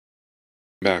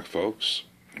Back, folks.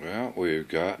 Well, we've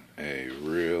got a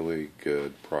really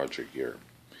good project here.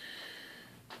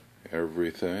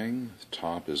 Everything, the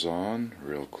top is on,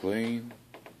 real clean.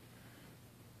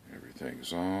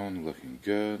 Everything's on, looking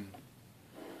good.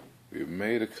 We've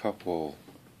made a couple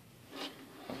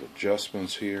of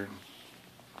adjustments here.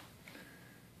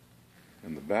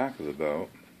 In the back of the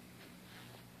boat,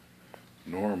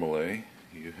 normally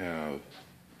you have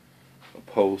a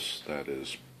post that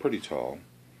is pretty tall.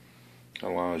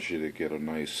 Allows you to get a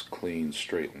nice clean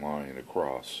straight line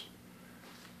across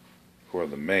for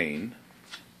the main,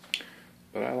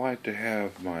 but I like to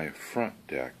have my front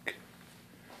deck,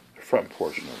 the front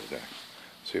portion of the deck.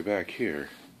 See, back here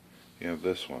you have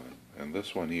this one, and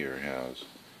this one here it's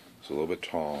a little bit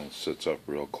tall, sits up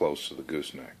real close to the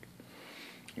gooseneck.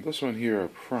 This one here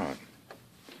up front,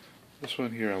 this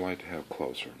one here I like to have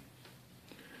closer,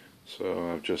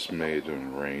 so I've just made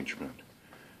an arrangement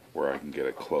where I can get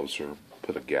it closer,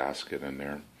 put a gasket in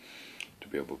there to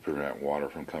be able to prevent water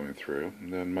from coming through,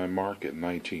 and then my mark at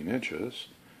 19 inches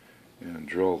and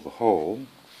drill the hole,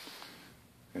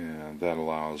 and that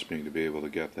allows me to be able to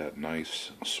get that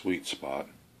nice sweet spot.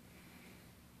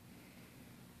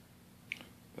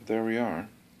 But there we are.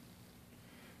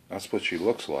 That's what she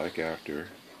looks like after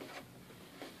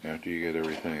you get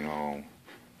everything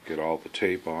get all the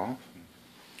tape off.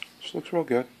 She looks real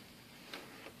good.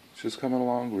 She's coming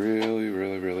along really,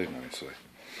 really, really nicely.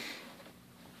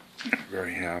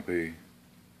 Very happy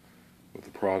with the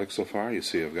product so far. You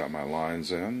see I've got my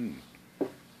lines in,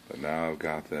 but now I've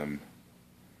got them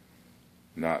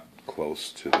not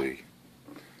close to the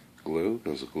glue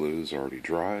because the glue's already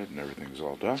dried and everything's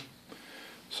all done.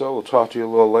 So we'll talk to you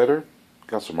a little later.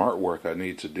 Got some artwork I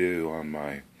need to do on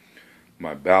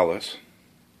my ballast.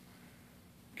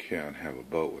 Can't have a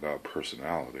boat without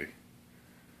personality.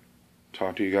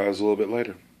 Talk to you guys a little bit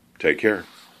later. Take care.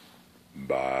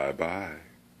 Bye-bye.